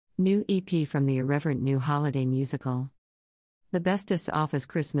New EP from the irreverent new holiday musical. The Bestest Office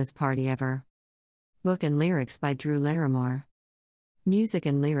Christmas Party Ever. Book and lyrics by Drew Larimore. Music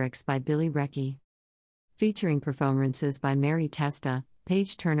and lyrics by Billy Recchi. Featuring performances by Mary Testa,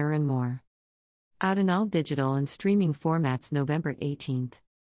 Paige Turner and more. Out in all digital and streaming formats November 18th.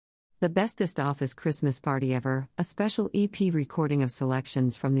 The Bestest Office Christmas Party Ever, a special EP recording of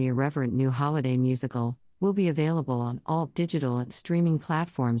selections from the irreverent new holiday musical, will be available on all digital and streaming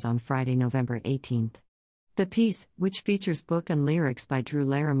platforms on Friday, November 18th. The piece, which features book and lyrics by Drew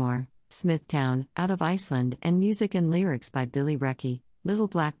Larimore, Smithtown, out of Iceland, and music and lyrics by Billy Recchi, Little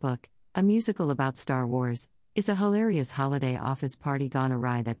Black Book, a musical about Star Wars, is a hilarious holiday office party gone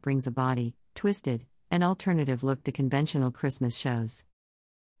awry that brings a body, twisted, and alternative look to conventional Christmas shows.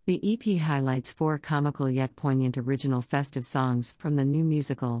 The EP highlights 4 comical yet poignant original festive songs from the new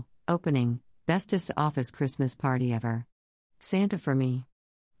musical, opening, Bestest Office Christmas Party Ever. Santa for Me.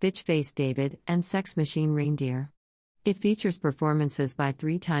 Bitch Face David, and Sex Machine Reindeer. It features performances by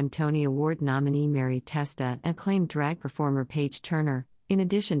 3-time Tony Award nominee Mary Testa and acclaimed drag performer Paige Turner, in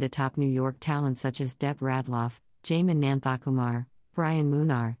addition to top New York talent such as Deb Radloff, Jamin Nanthakumar, Brian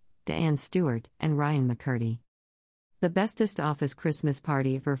Munar, Diane Stewart, and Ryan McCurdy. The Bestest Office Christmas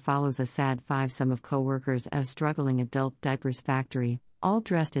Party Ever follows a sad fivesome of co-workers at a struggling adult diapers factory, all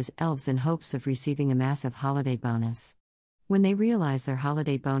dressed as elves in hopes of receiving a massive holiday bonus. When they realize their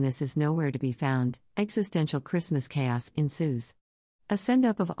holiday bonus is nowhere to be found, existential Christmas chaos ensues. A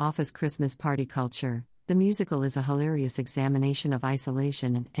send-up of office Christmas party culture, the musical is a hilarious examination of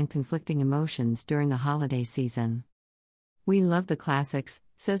isolation and conflicting emotions during the holiday season. We love the classics,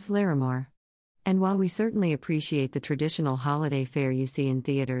 says Larimore. And while we certainly appreciate the traditional holiday fare you see in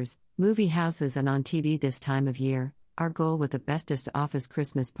theaters, movie houses and on TV this time of year, our goal with the Bestest Office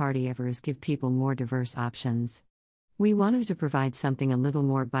Christmas Party Ever is give people more diverse options. We wanted to provide something a little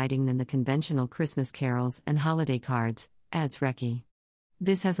more biting than the conventional Christmas carols and holiday cards, adds Recchi.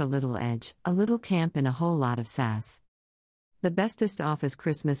 This has a little edge, a little camp, and a whole lot of sass. The Bestest Office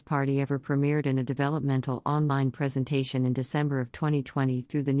Christmas Party Ever premiered in a developmental online presentation in December of 2020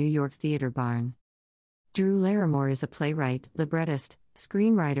 through the New York Theater Barn. Drew Larimore is a playwright, librettist,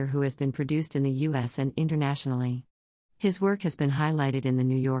 screenwriter who has been produced in the U.S. and internationally. His work has been highlighted in The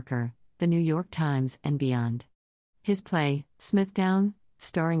New Yorker, The New York Times, and beyond. His play, Smithtown,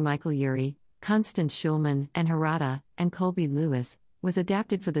 starring Michael Urie, Constance Schulman, and Harada, and Colby Lewis, was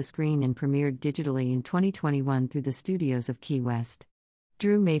adapted for the screen and premiered digitally in 2021 through the studios of Key West.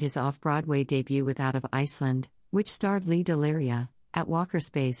 Drew made his off-Broadway debut with Out of Iceland, which starred Lee Delaria, at Walker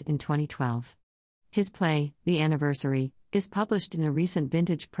Space in 2012. His play, The Anniversary, is published in a recent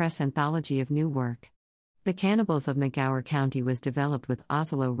Vintage Press anthology of new work. The Cannibals of McGower County was developed with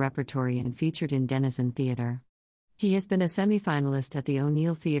Oslo Repertory and featured in Denizen Theatre. He has been a semi-finalist at the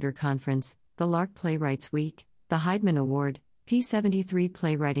O'Neill Theatre Conference, the Lark Playwrights Week, the Heidman Award, P73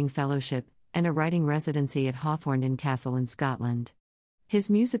 Playwriting Fellowship, and a writing residency at Hawthornden Castle in Scotland. His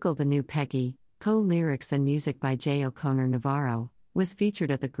musical The New Peggy, co-lyrics and music by J. O'Connor Navarro, was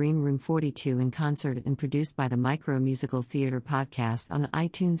featured at the Green Room 42 in concert and produced by the Micro Musical Theatre podcast on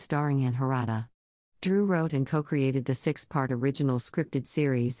iTunes starring Ann Harada. Drew wrote and co-created the 6-part original scripted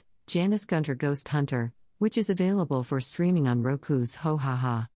series, Janice Gunter Ghost Hunter, which is available for streaming on Roku's Ho Ha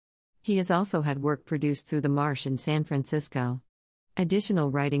Ha. He has also had work produced through The Marsh in San Francisco.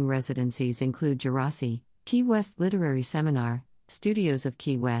 Additional writing residencies include Gerasi, Key West Literary Seminar, Studios of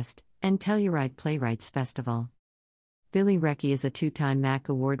Key West, and Telluride Playwrights Festival. Billy Recchi is a 2-time MAC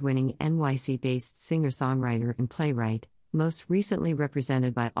award-winning NYC-based singer-songwriter and playwright, most recently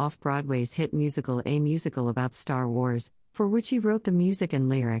represented by Off-Broadway's hit musical A Musical About Star Wars, for which he wrote the music and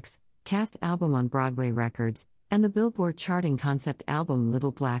lyrics, cast album on Broadway Records, and the Billboard charting concept album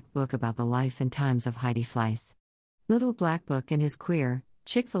Little Black Book about the life and times of Heidi Fleiss. Little Black Book and his queer,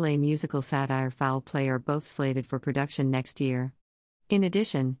 Chick-fil-A musical satire Foul Play are both slated for production next year. In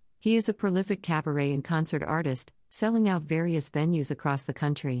addition, he is a prolific cabaret and concert artist, selling out various venues across the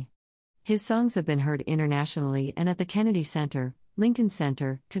country. His songs have been heard internationally and at the Kennedy Center, Lincoln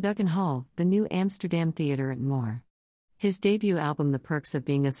Center, Cadogan Hall, the New Amsterdam Theatre and more. His debut album The Perks of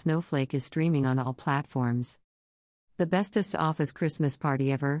Being a Snowflake is streaming on all platforms. The Bestest Office Christmas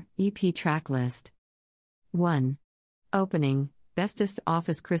Party Ever, EP track list. 1. Opening, Bestest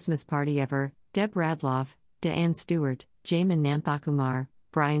Office Christmas Party Ever, Deb Radloff, Diane Stewart, Jamin Nanthakumar,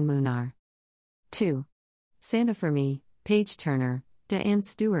 Brian Munar. 2. Santa for Me, Paige Turner, Diane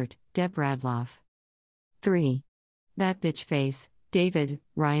Stewart, Deb Radloff. 3. That Bitch Face, David,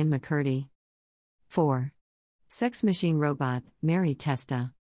 Ryan McCurdy. 4. Sex Machine Robot, Mary Testa.